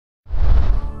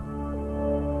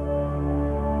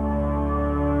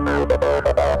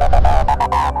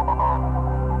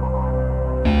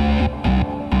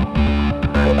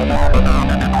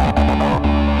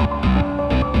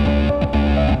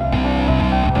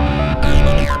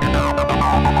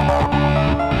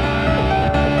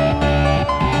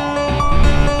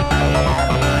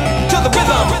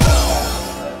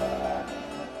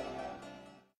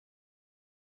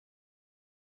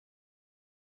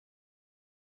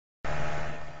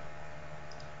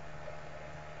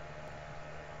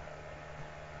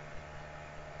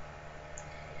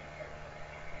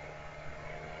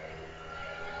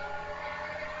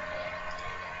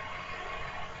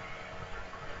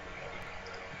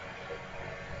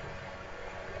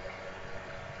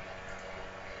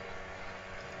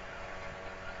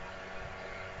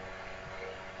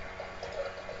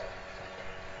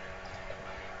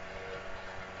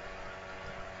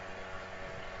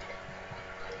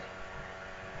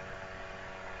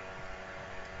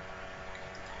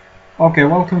Okay,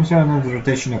 welcome to another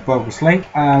edition of BogusLeek.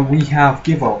 We have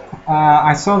Give Up.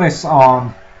 I saw this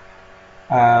on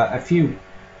a few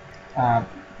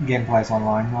gameplays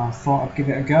online and I thought I'd give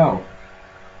it a go.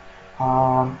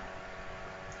 From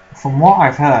what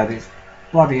I've heard, it's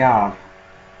bloody hard.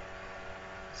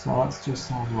 So let's just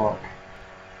have a look.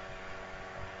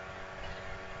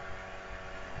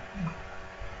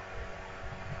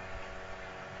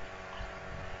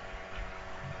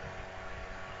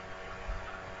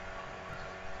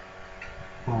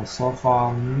 Well, so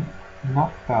far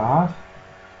not bad.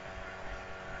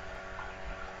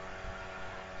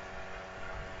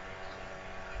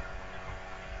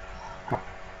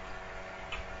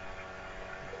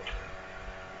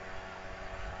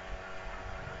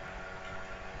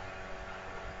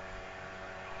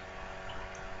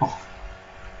 Oh.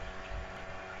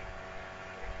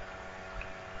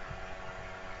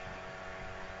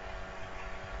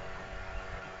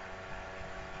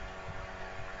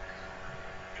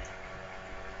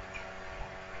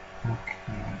 Okay.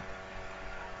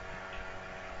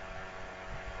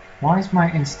 Why is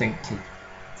my instinct to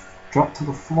drop to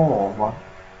the floor? What?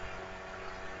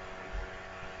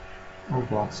 Oh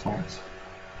God, snakes.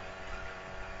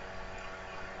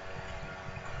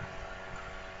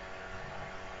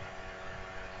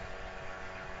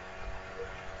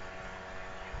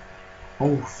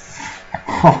 Oh,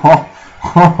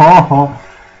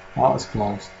 that was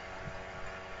close.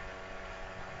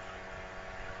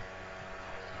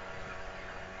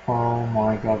 Oh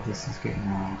my God, this is getting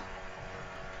hard.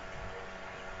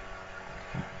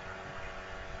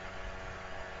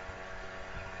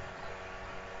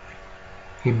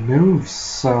 He moves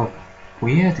so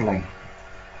weirdly.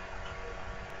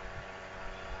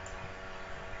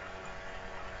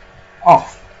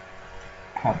 Oh,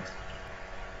 God.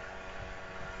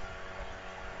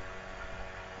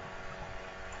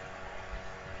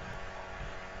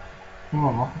 Oh,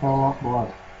 look at all that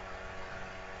blood.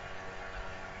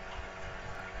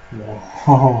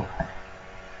 Whoa.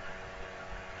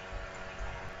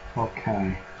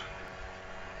 Okay.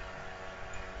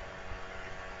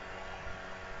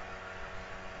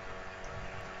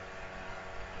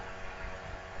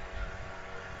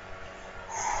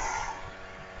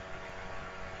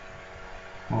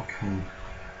 Okay.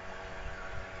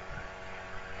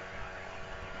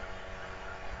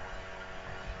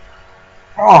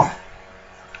 Oh!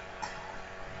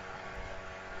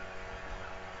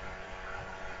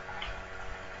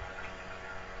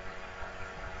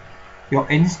 Your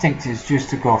instinct is just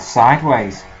to go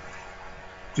sideways.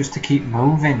 Just to keep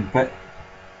moving, but...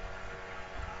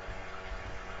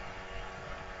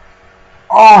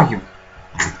 Oh, you...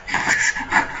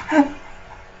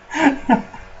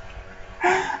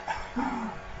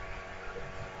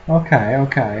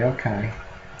 Okay.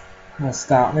 Let's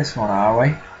start this one, are we?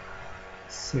 Let's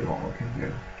see what we can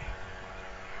do.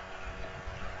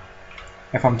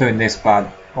 If I'm doing this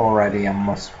bad already, I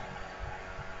must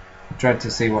dread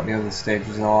to see what the other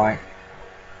stages are like.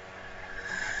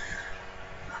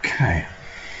 Okay.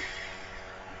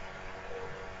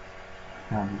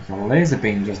 There's a laser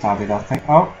beam just added, I think.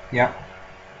 Oh, yeah.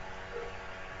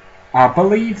 I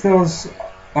believe those...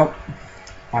 Oh,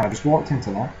 I just walked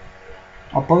into that.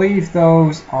 I believe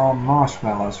those are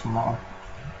marshmallows from what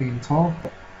I've been told.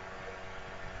 But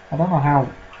I don't know how...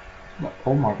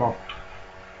 Oh my God.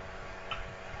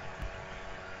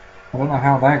 I don't know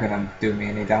how they're going to do me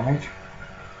any damage.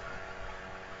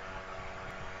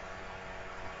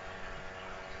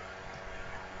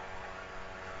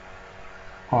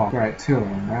 Oh great, two of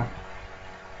them now.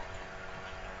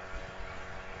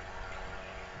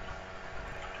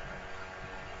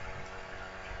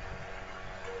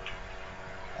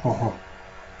 Oh.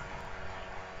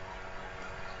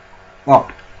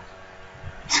 Oh.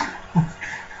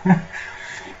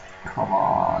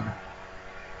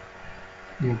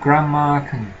 grandma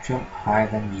can jump higher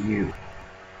than you.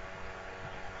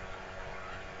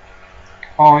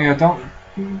 Oh yeah,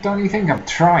 don't you think I'm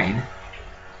trying?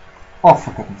 Oh,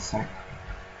 for goodness sake.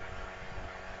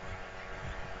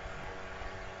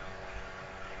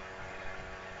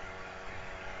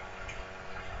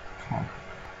 Okay.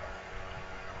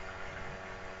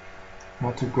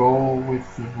 Got to go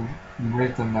with the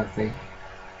rhythm of the...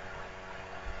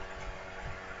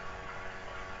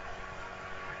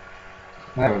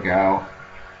 There we go.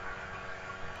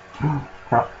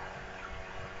 Crap.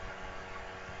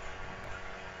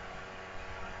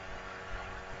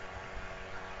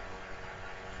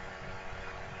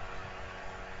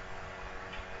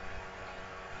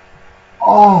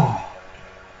 Oh!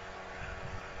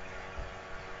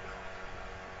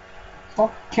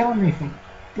 Stop killing me from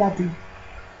bloody...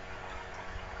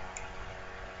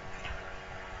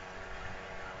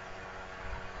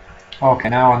 Okay,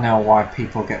 now I know why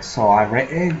people get so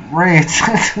irate at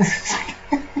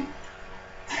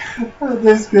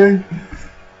this game.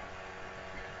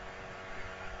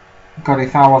 God,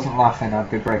 if I wasn't laughing, I'd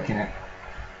be breaking it.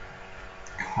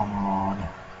 Come on.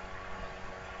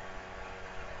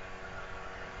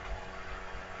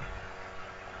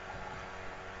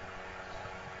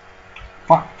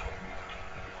 Fuck.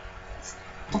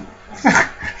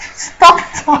 Stop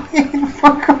dying,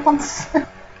 for God's sake.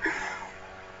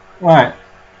 Right,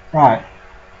 right.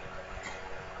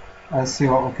 Let's see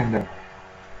what we can do.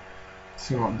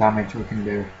 See what damage we can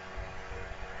do.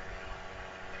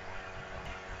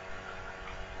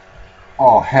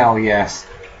 Oh, hell yes.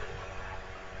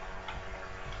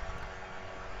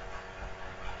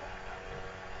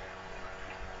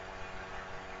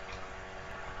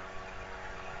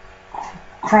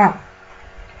 Crap.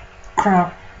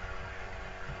 Crap.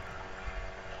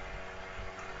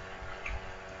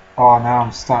 Oh, now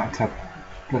I'm starting to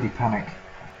bloody panic.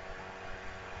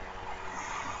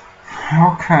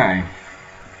 Okay.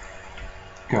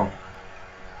 Go.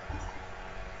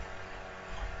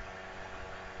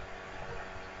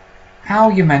 How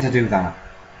are you meant to do that?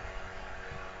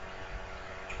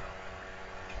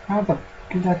 How the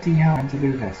bloody hell am I meant to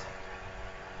do this?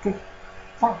 For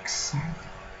fuck's sake.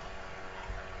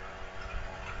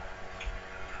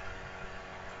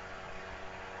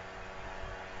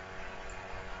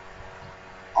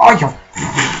 Oh, you...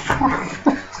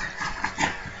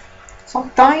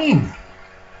 Stop dying!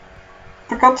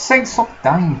 For God's sake, stop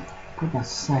dying! Goodness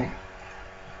sake.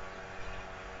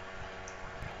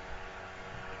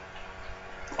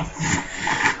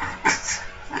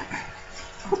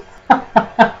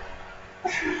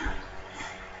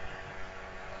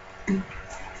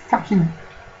 Fucking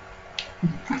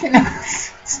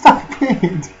stop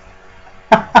it!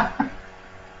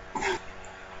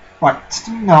 Right,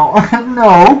 no,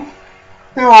 no,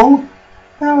 no,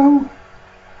 no.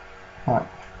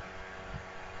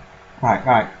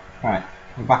 Right, right.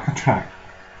 We're back on track.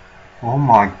 Oh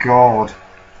my God.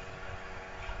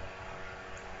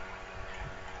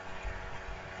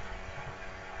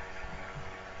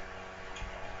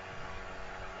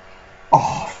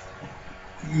 Oh,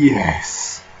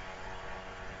 yes.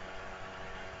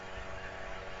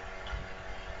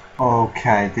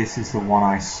 Okay, this is the one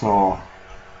I saw.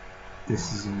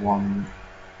 This is the one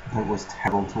that was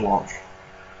terrible to watch.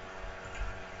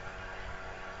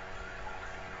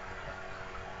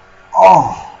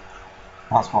 Oh,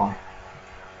 that's why.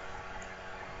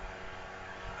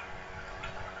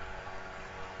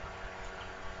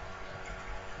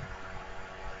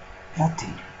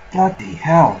 Bloody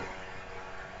hell.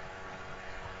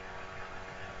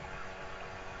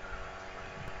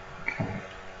 Okay.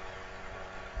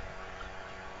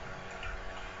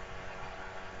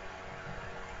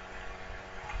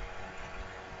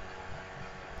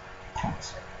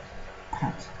 Pat.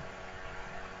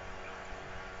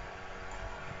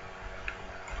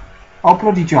 Oh,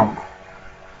 bloody jump.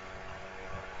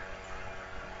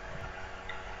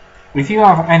 If you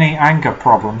have any anger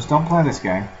problems, don't play this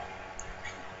game.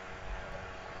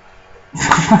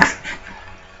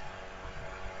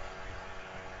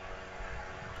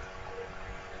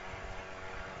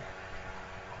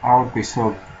 I would be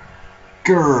so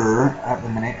grrr at the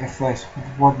minute if this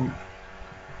wasn't...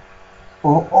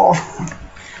 Oh.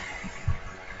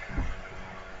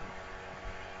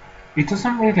 It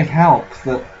doesn't really help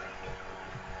that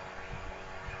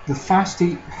the faster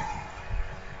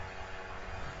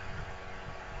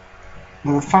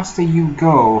you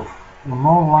go, the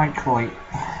more likely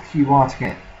you are to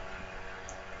get...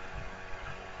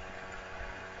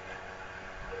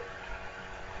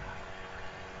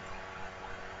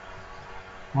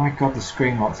 My God, the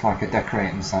screen looks like a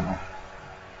decorating centre.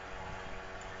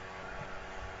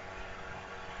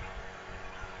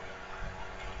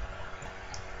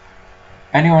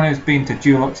 anyone who's been to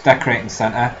Dulux Decorating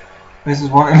Centre, this is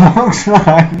what it looks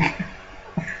like.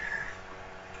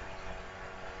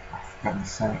 For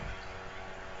goodness sake.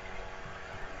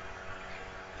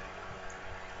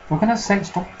 For goodness sake,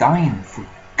 stop dying, for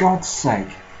God's sake.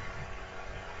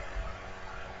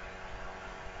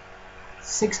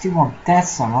 61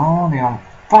 deaths, I'm only on.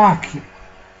 Fuck!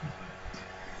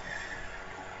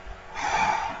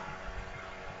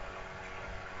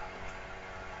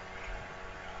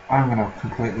 I'm gonna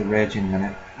completely rage in a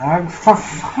minute. Oh, for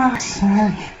fuck's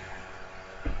sake!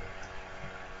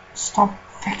 Stop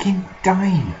fucking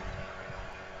dying!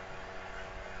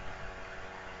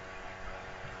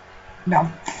 No!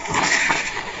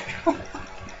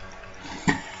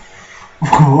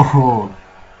 Oh,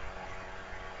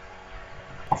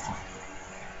 for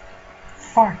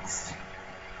fuck's.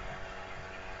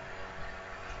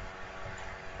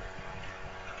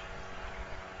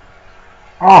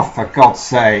 Oh, for God's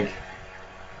sake.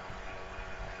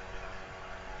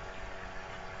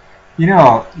 You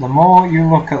know, the more you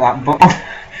look at that button,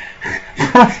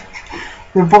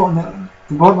 the button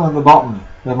at the bottom,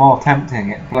 the more tempting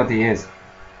it bloody is.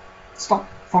 Stop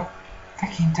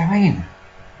fucking dying.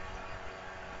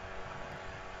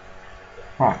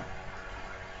 Right.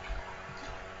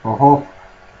 Oh-ho.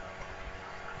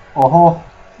 Oh-ho.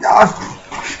 Ah!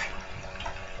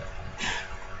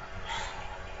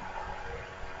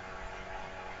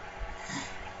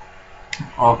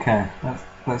 Okay,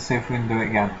 let's see if we can do it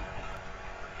again.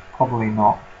 Probably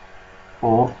not.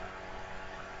 Or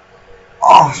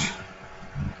oh.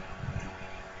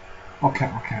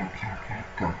 Okay.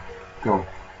 Go.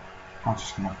 I'm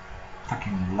just gonna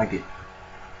fucking leg it.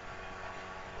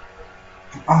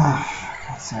 Ah, for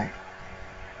God's sake.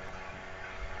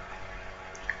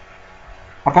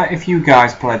 I bet if you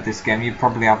guys played this game, you'd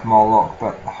probably have more luck.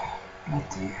 But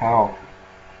bloody hell.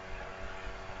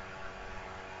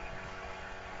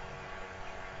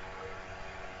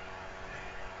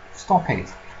 Stop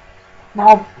it.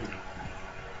 No.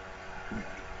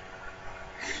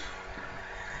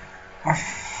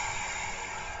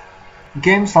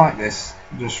 Games like this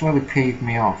just really peeve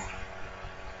me off.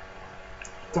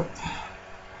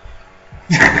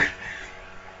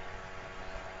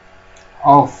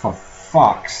 Oh, for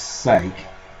fuck's sake.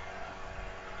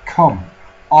 Come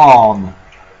on.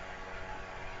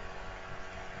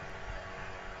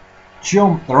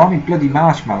 Jump, they're only bloody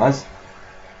marshmallows.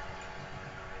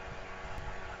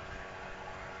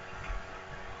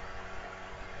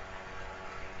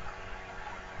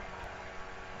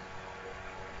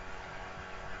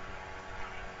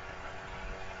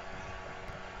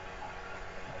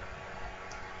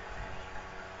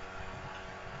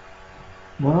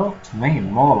 Well, to me,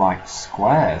 more like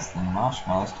squares than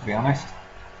marshmallows, to be honest.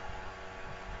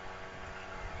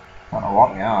 Don't know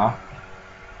what they are.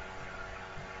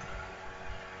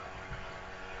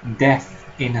 Death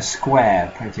in a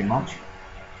square, pretty much.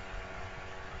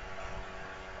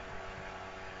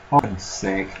 For heaven's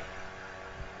sake.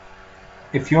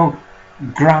 If your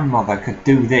grandmother could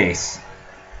do this,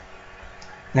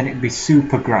 then it'd be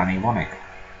super granny, wouldn't it?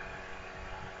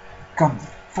 God,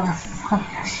 fuck.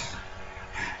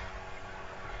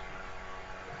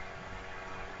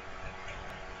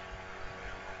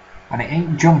 And it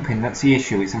ain't jumping that's the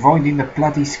issue, it's avoiding the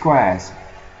bloody squares.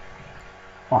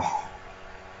 Oh.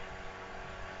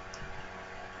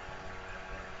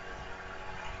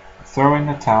 Throwing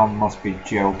the town must be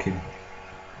joking.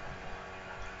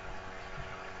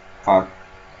 Fuck.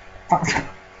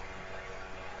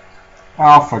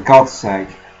 Oh, for God's sake.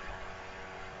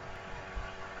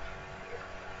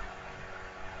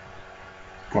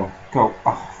 Go.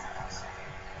 Oh.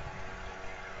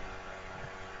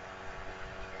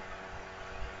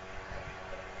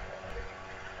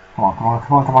 Come on.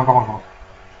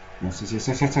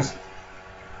 Yes.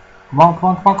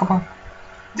 Come on.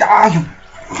 Ah, you.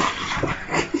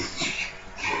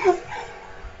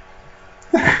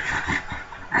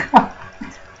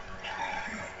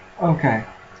 Okay.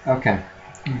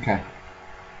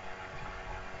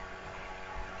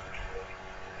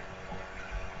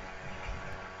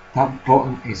 That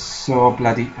button is so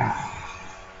bloody.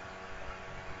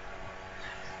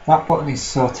 That button is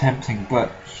so tempting,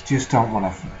 but you just don't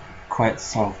want to quit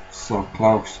so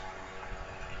close.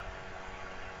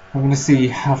 I'm gonna see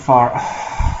how far.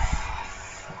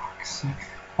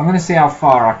 I'm gonna see how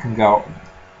far I can go.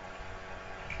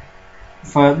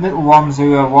 For little ones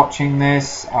who are watching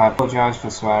this, I apologise for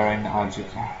swearing. I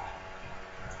just.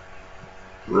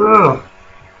 Ugh.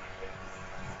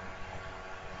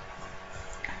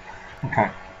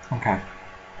 Okay.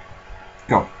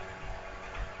 Go.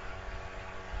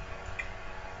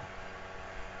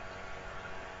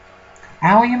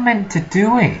 How meant to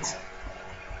do it.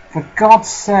 For God's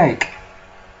sake.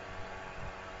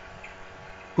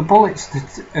 The bullets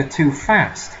are too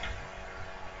fast.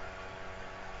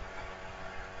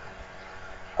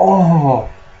 Oh!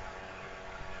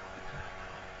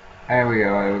 There we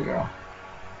go, there we go.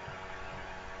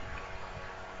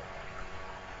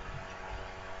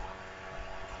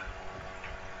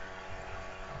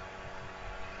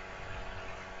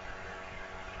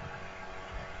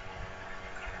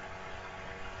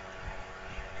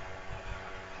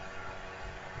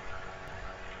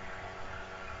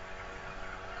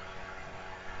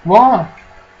 What?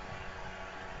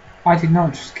 I did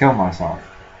not just kill myself.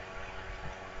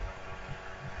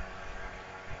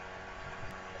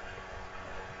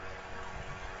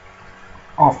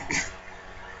 Oh,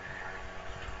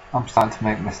 I'm starting to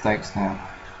make mistakes now.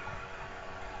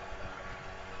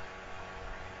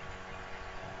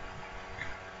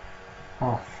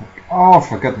 Oh,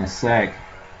 for goodness sake.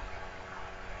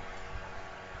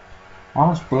 How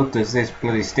much blood does this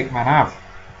bloody stickman have?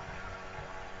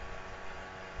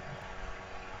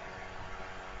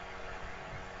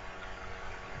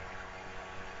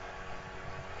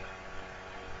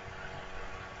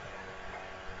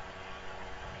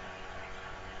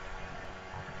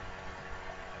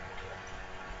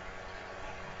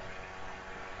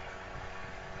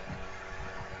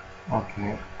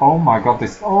 Okay. Oh my god,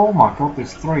 there's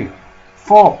 3.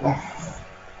 4.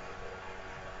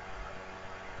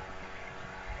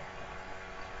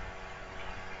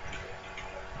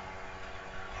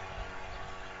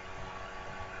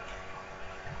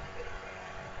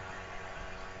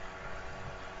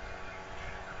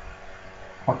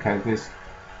 Okay, this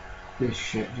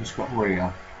shit just got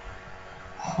real.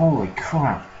 Holy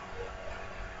crap.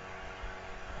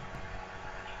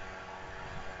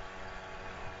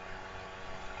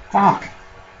 Fuck.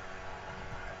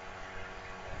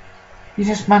 You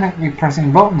just manically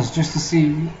pressing buttons just to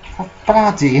see.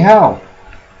 Bloody hell.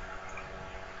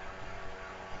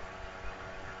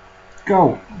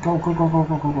 Go. Go, go, go, go,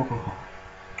 go, go, go, go.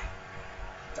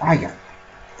 Ah, yeah.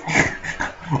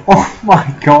 Oh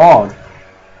my god.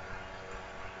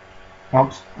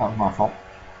 Oops, that was my fault.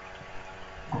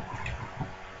 Go,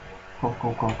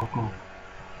 go, go, go, go.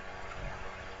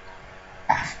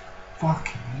 Ah,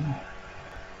 fucking hell.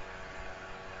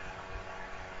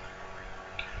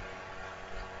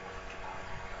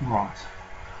 Right.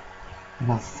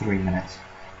 Another 3 minutes.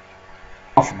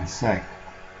 Oh, for goodness sake.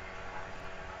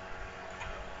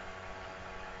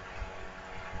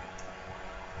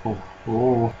 Oh,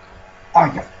 oh. Oh,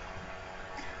 yeah.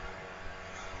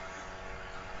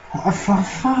 Oh, for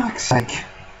fuck's sake.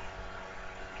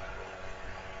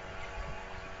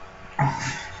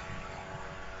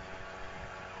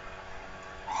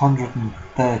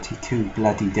 132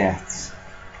 bloody deaths.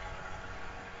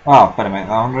 Oh, better make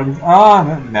that 100. Oh,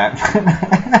 no.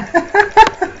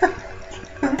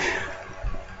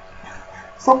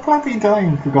 Stop bloody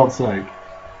dying, for God's sake.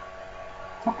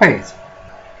 Stop it.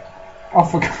 Oh,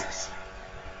 for God's sake.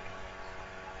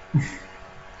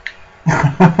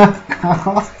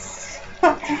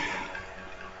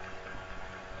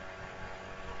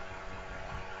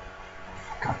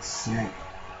 For God's sake.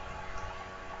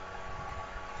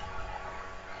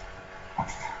 Oh,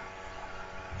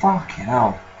 fucking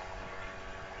hell.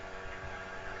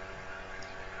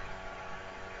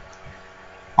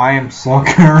 I am so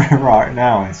current right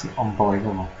now, it's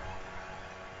unbelievable.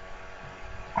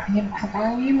 How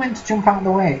are you meant to jump out of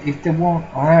the way if there won't?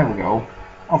 Oh, there we go.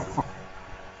 Oh, fuck.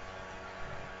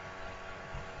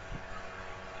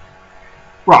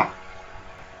 Right.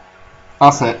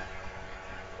 That's it.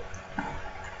 I'm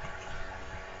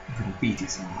gonna beat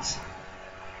his ass.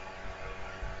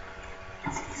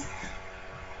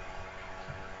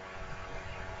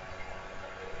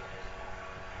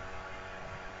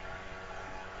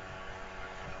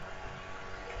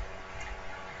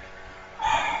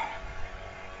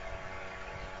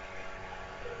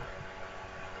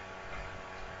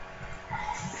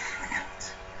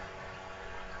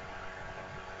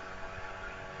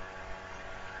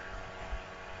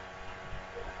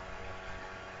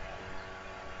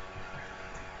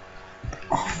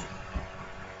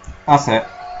 That's it.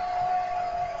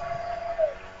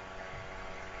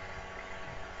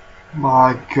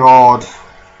 My God.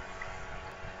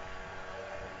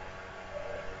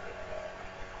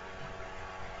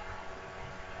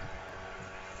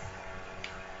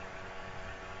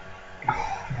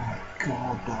 Oh my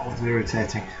God, that was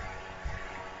irritating.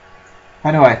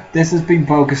 Anyway, this has been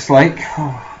BogusLeek.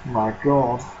 Oh my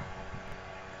God.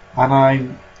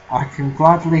 And I can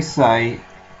gladly say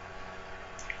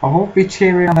I won't be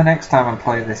cheering on the next time I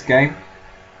play this game.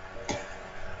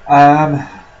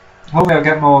 Hopefully I'll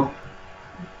get more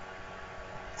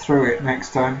through it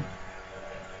next time.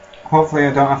 Hopefully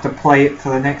I don't have to play it for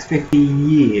the next 15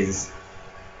 years.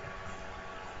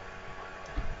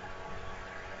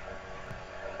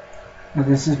 And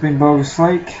this has been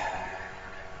BogusLeek.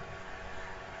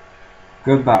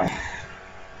 Goodbye.